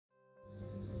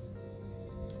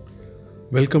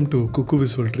Welcome to Cuckoo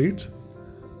Visual Treats.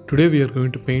 Today we are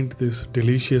going to paint this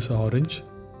delicious orange.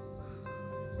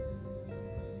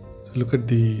 So look at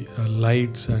the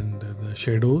lights and the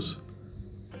shadows.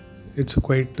 It's a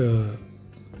quite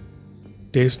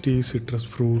tasty citrus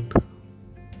fruit.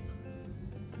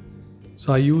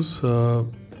 So I use the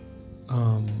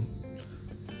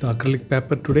acrylic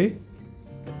paper today,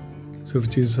 so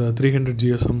which is 300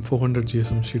 GSM, 400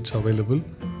 GSM sheets available.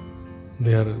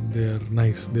 They are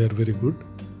nice. They are very good.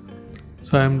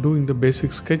 So I am doing the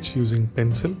basic sketch using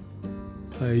pencil.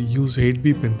 I use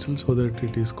 8B pencil so that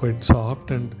it is quite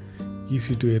soft and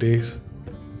easy to erase.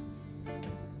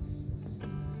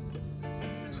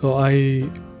 So I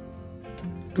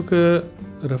took a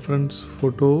reference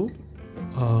photo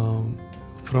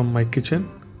from my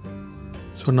kitchen.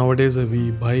 So nowadays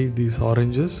we buy these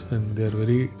oranges and they are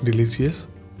very delicious.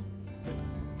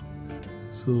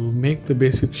 So make the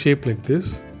basic shape like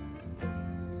this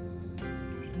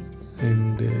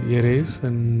and erase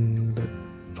and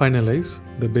finalize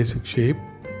the basic shape.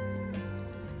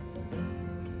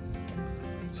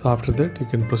 So after that you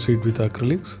can proceed with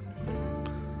acrylics.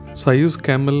 So I use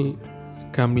Camlin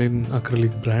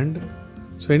acrylic brand.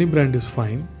 So any brand is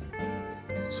fine.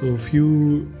 So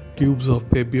few tubes of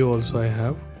Pebio also I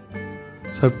have.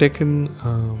 So I've taken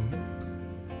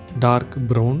dark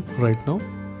brown right now.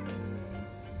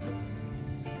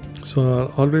 So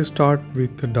I always start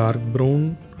with the dark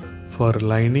brown for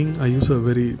lining. I use a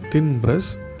very thin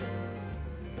brush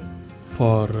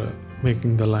for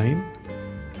making the line.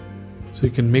 So you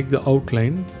can make the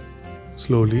outline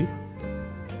slowly.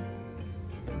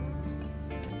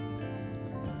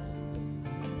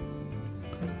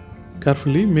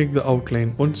 Carefully make the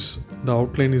outline. Once the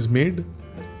outline is made,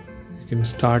 you can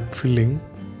start filling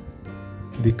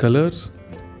the colors.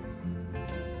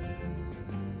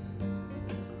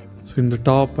 So in the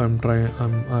top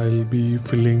I'll be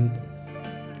filling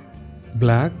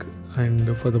black,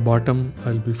 and for the bottom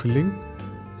I'll be filling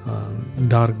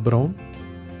dark brown,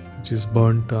 which is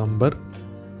burnt umber.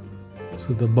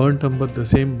 So the burnt umber, the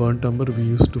same burnt umber we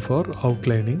used for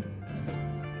outlining.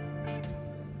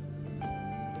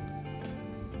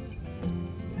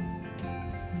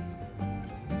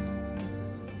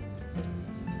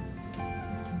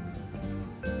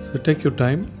 So take your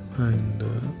time, and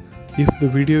if the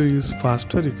video is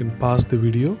faster, you can pause the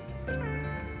video.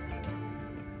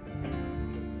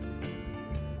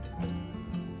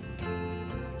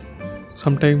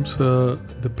 Sometimes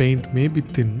the paint may be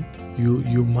thin.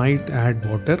 You might add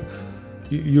water.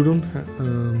 You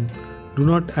don't do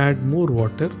not add more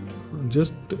water.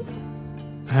 Just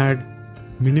add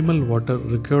minimal water,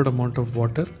 required amount of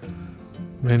water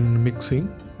when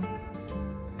mixing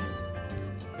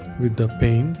with the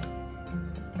paint.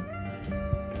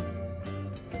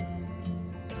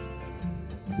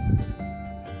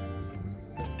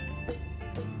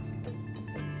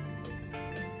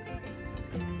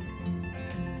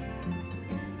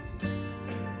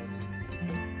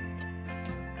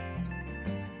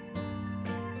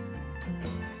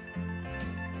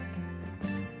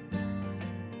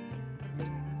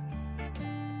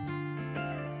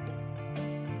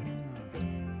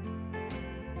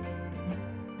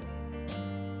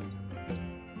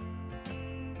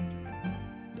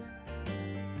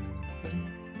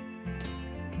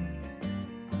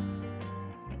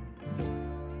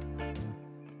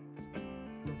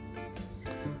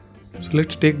 So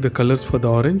let's take the colors for the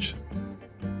orange.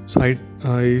 So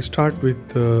I start with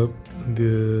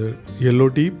the yellow,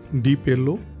 deep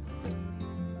yellow,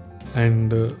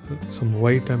 and some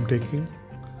white I'm taking.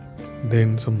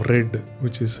 Then some red,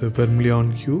 which is a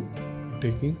vermilion hue I'm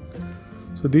taking.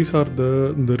 So these are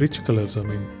the rich colors. I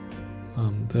mean,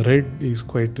 the red is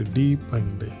quite deep,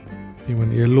 and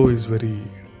even yellow is very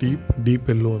deep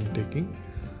yellow I'm taking.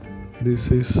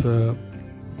 This is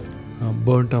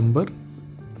burnt umber,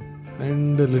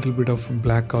 and a little bit of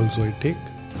black also I take.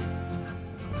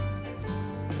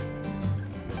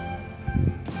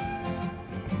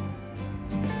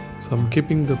 So I'm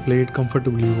keeping the plate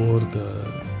comfortably over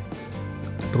the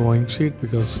drawing sheet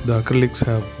because the acrylics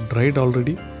have dried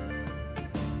already.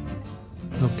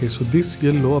 Okay, so this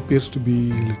yellow appears to be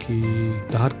a little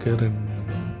darker and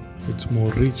it's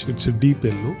more rich. It's a deep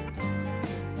yellow.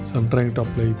 So I'm trying to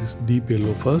apply this deep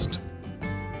yellow first.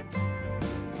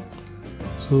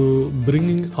 So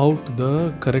bringing out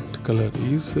the correct color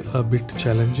is a bit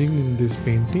challenging in this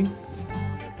painting.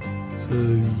 So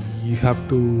you have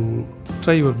to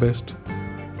try your best,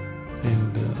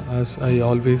 and as I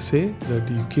always say, that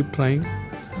you keep trying,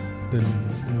 then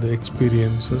your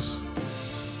experience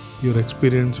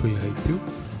will help you.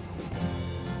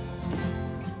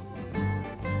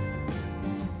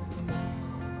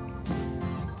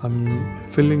 I'm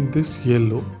filling this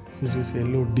yellow, which is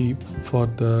yellow deep, for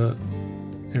the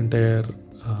entire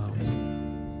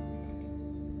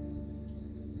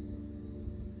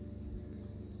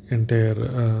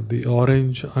the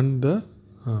orange and the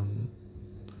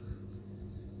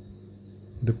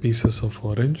pieces of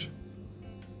orange.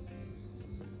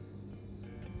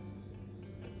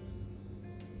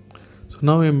 So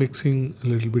now I'm mixing a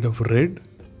little bit of red.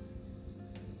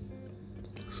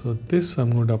 So this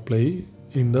I'm going to apply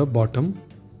in the bottom.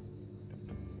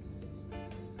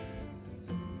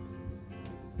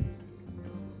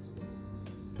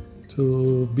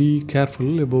 So be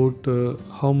careful about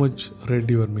how much red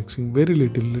you are mixing. Very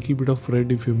little bit of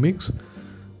red. If you mix,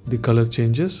 the color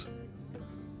changes.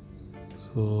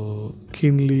 So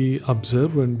keenly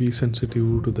observe and be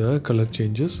sensitive to the color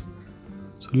changes.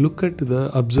 So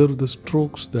observe the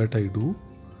strokes that I do.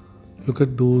 Look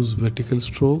at those vertical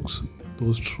strokes,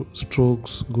 those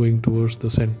strokes going towards the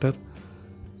center,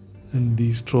 and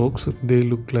these strokes, they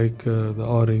look like the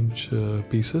orange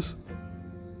pieces.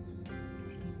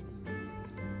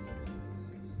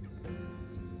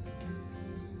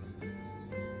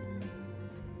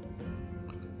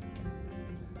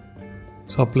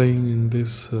 So applying in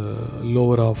this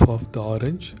lower half of the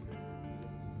orange,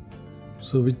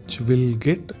 so which will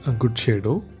get a good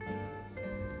shadow.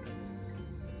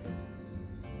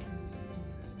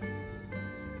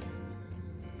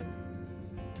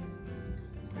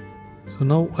 So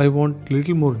now I want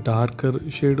little more darker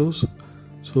shadows.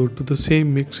 So to the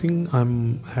same mixing,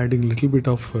 I'm adding little bit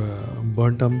of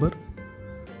burnt umber,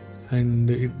 and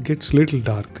it gets little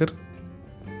darker.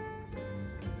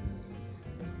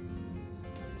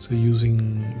 So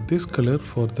using this color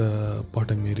for the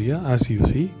bottom area, as you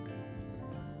see.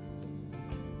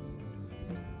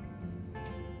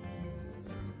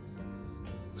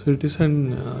 So it is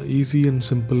an easy and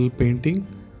simple painting,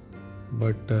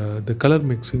 but the color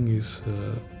mixing is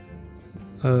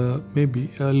maybe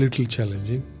a little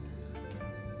challenging.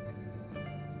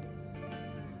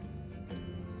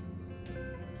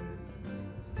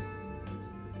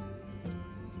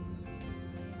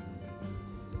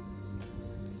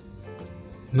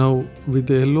 Now with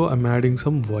the yellow, I'm adding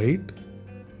some white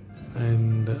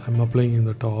and I'm applying in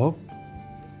the top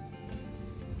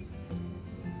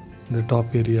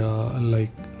area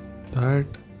like that.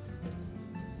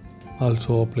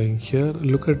 Also applying here.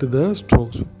 Look at the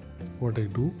strokes, what I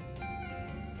do.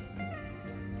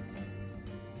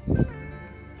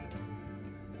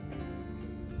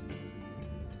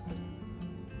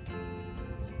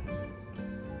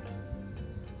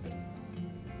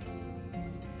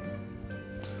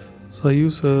 So I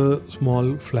use a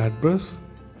small flat brush.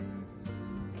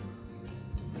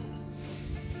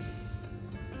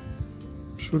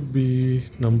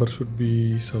 Number should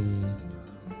be some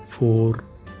 4.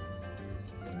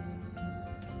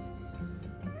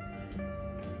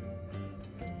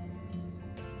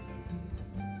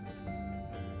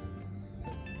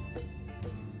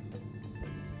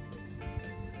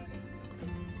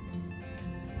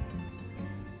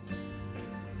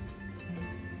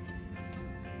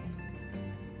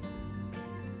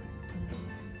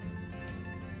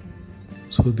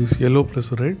 So this yellow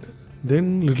plus red,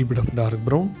 then little bit of dark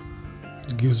brown,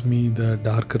 which gives me the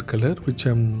darker color, which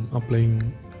I'm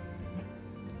applying.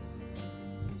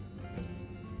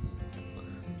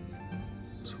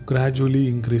 So gradually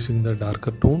increasing the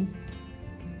darker tone.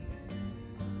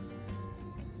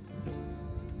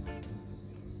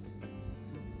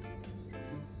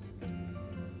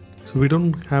 So we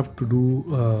don't have to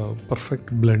do perfect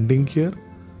blending here,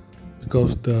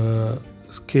 because the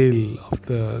scale of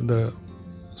the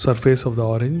surface of the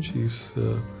orange is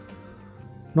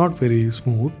not very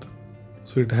smooth,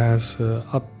 so it has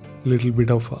little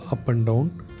bit of up and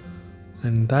down,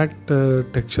 and that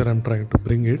texture I'm trying to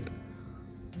bring it.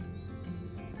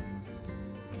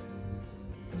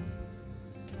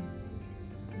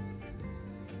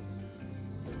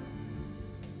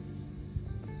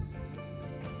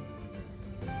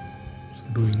 So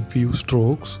doing few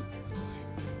strokes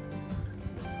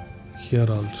here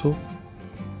also.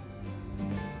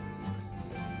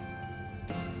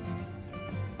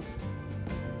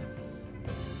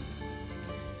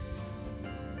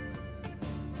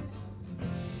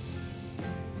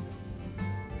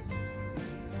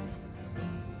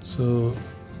 So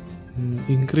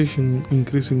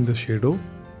increasing the shadow,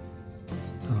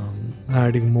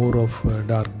 adding more of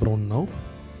dark brown now.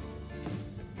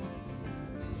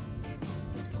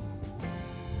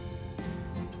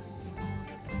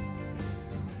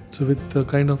 So with the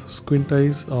kind of squint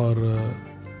eyes or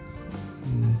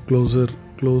close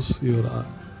your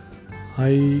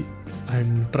eye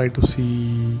and try to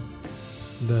see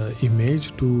the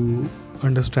image to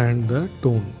understand the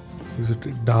tone. Is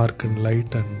it dark and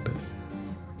light, and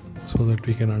so that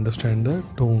we can understand the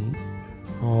tone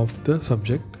of the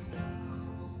subject.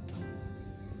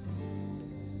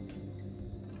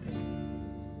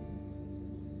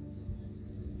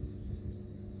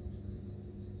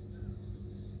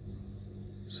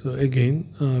 So again,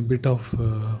 a bit of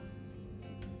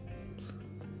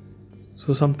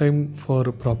so sometime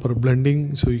for proper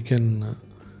blending, so you can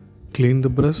clean the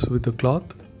brush with a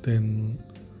cloth, then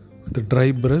with a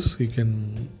dry brush you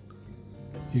can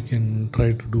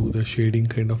try to do the shading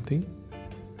kind of thing.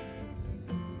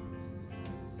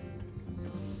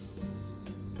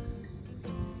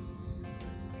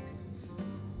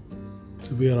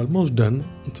 So we are almost done.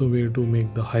 So we have to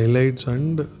make the highlights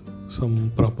and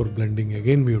some proper blending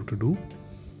again we have to do.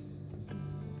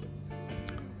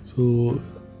 So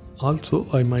also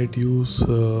I might use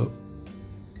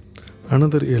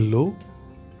another yellow,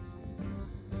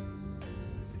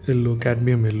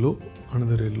 cadmium yellow,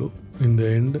 another yellow in the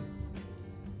end.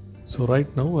 So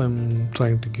right now I'm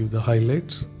trying to give the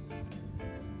highlights.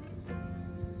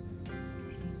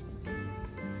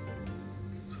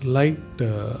 So light,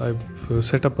 I've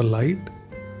set up a light,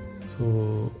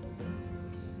 so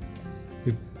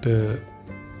it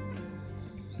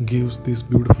gives these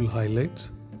beautiful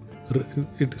highlights.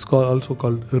 It is also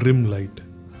called rim light.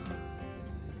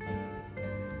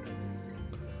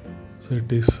 So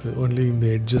it is only in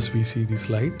the edges we see this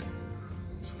light.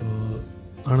 So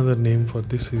another name for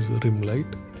this is rim light.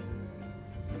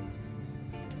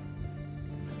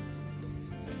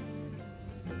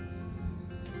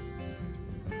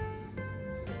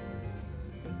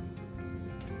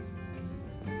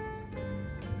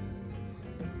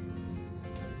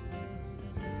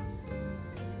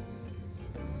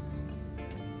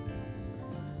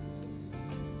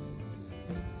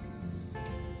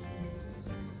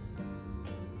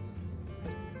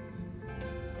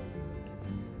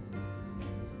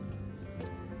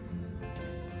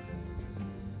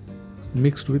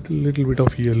 Mixed with a little bit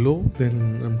of yellow,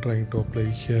 then I'm trying to apply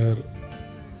here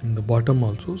in the bottom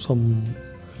also some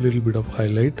little bit of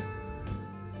highlight.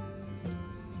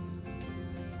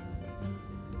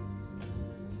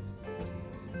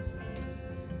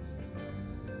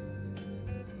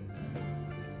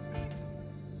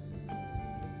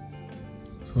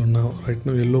 So now right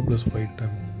now yellow plus white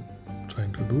I'm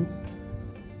trying to do.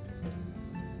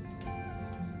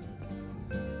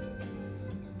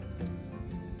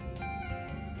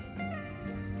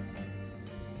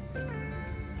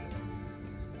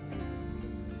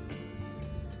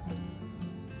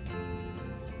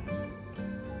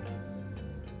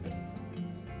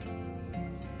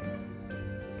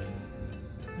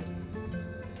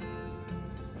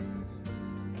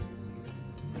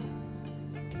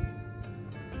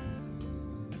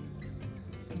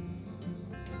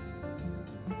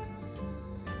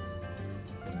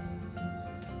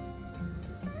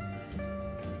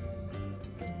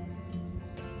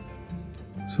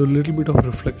 So a little bit of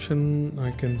reflection I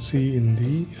can see in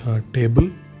the table.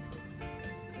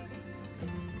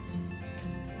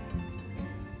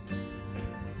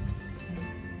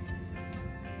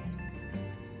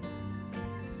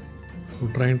 So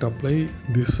trying to apply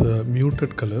this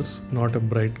muted colors, not a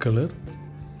bright color.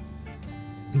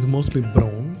 It's mostly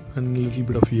brown and a little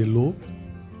bit of yellow.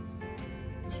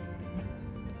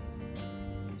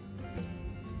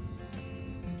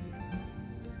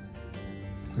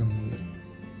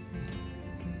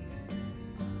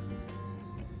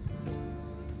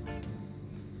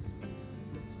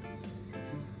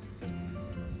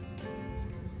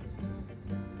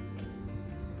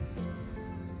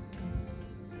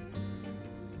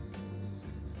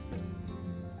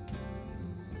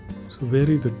 So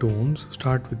vary the tones,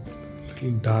 start with a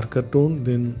little darker tone,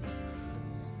 then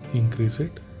increase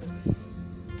it.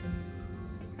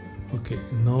 Okay,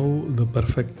 now the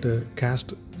perfect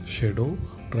cast shadow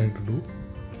I'm trying to do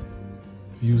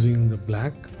using the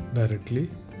black directly.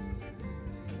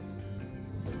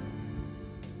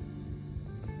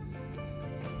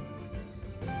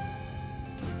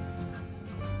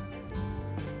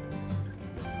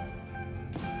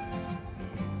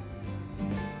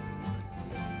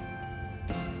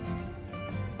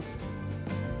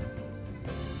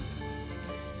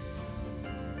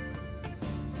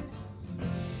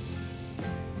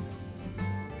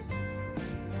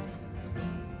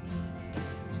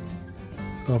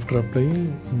 So after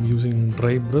applying, I'm using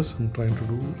dry brush and trying to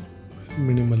do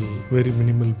very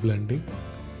minimal blending.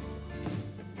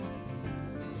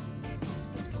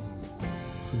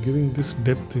 So giving this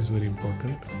depth is very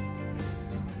important.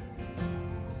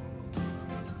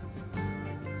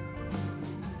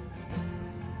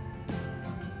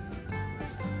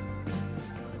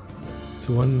 It's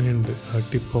one end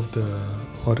tip of the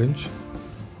orange.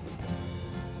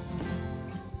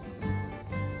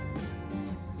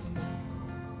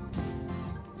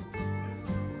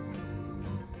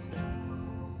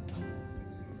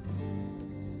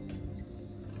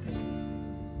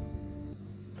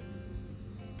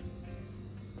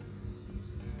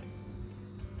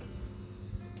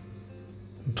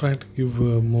 I'm trying to give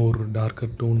a more darker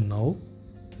tone now.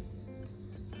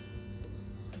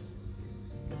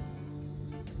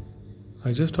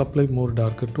 I just apply more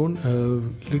darker tone. A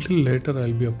little later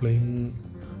I'll be applying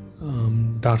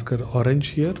darker orange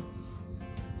here.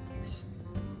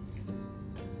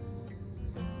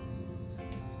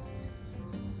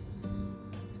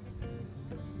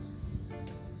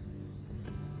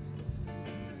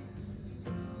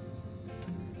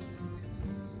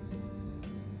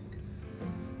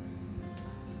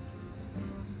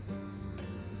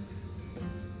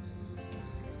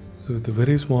 So with a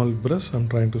very small brush I'm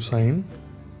trying to shine.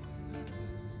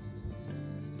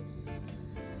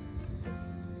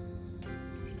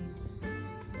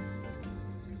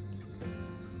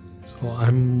 So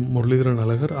I'm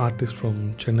Muralidharan.alagar, artist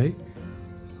from Chennai.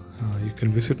 You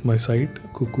can visit my site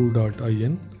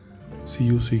cuckoo.in,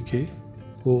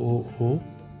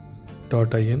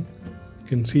 cuckoo.in. You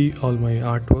can see all my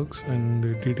artworks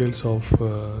and details of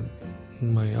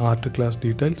my art class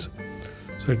details.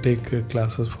 So I take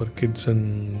classes for kids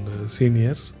and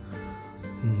seniors,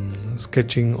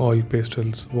 sketching, oil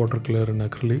pastels, watercolor and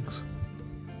acrylics,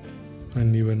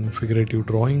 and even figurative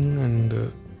drawing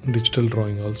and digital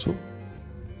drawing also.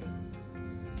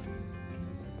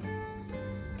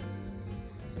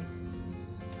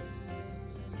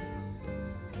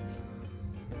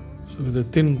 So with a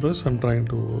thin brush I'm trying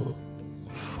to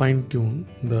fine tune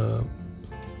the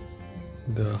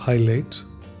highlights,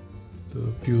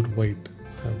 the pure white.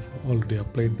 I've already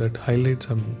applied that highlights.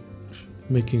 I'm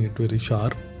making it very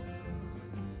sharp.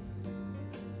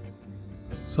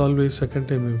 It's always second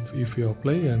time if you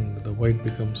apply and the white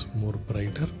becomes more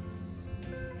brighter.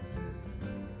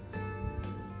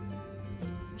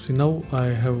 See, now I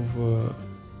have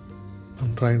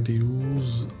I'm trying to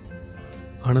use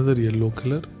another yellow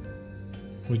color,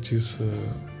 which is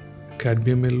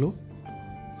cadmium yellow.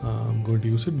 I'm going to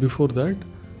use it before that.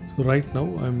 So right now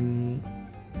I'm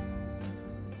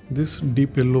this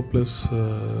deep yellow plus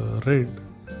red,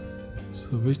 so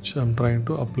which I'm trying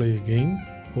to apply again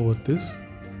over this.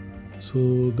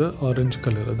 So the orange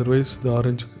color, otherwise the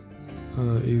orange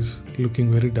is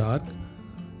looking very dark.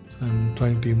 So I'm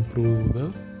trying to improve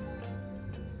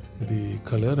the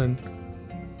color, and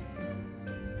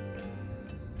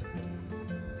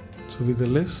so with the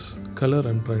less color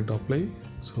I'm trying to apply,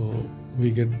 so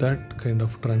we get that kind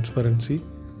of transparency.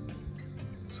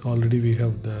 So already we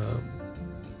have the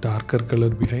darker color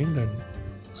behind, and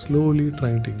slowly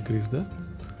trying to increase the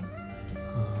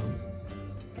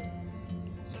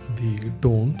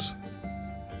tones.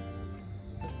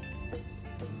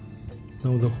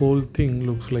 Now the whole thing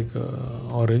looks like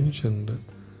orange, and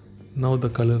now the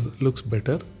color looks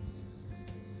better.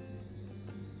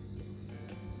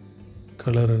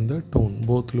 Color and the tone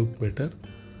both look better.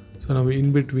 So now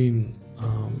in between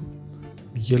the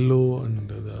yellow and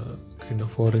the kind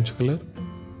of orange color.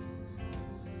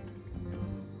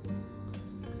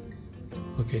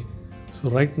 Okay, so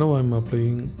right now I'm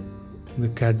applying the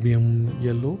cadmium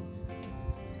yellow.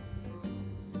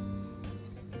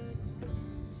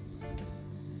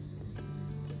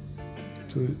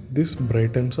 So this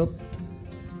brightens up,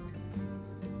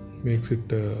 makes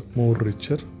it more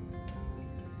richer.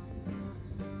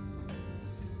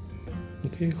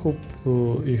 Okay, hope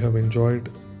you have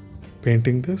enjoyed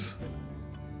painting this.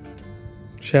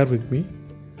 Share with me.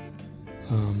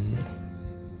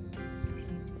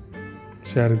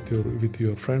 Share with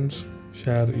your friends.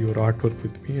 Share your artwork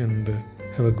with me, and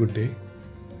have a good day.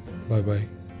 Bye bye.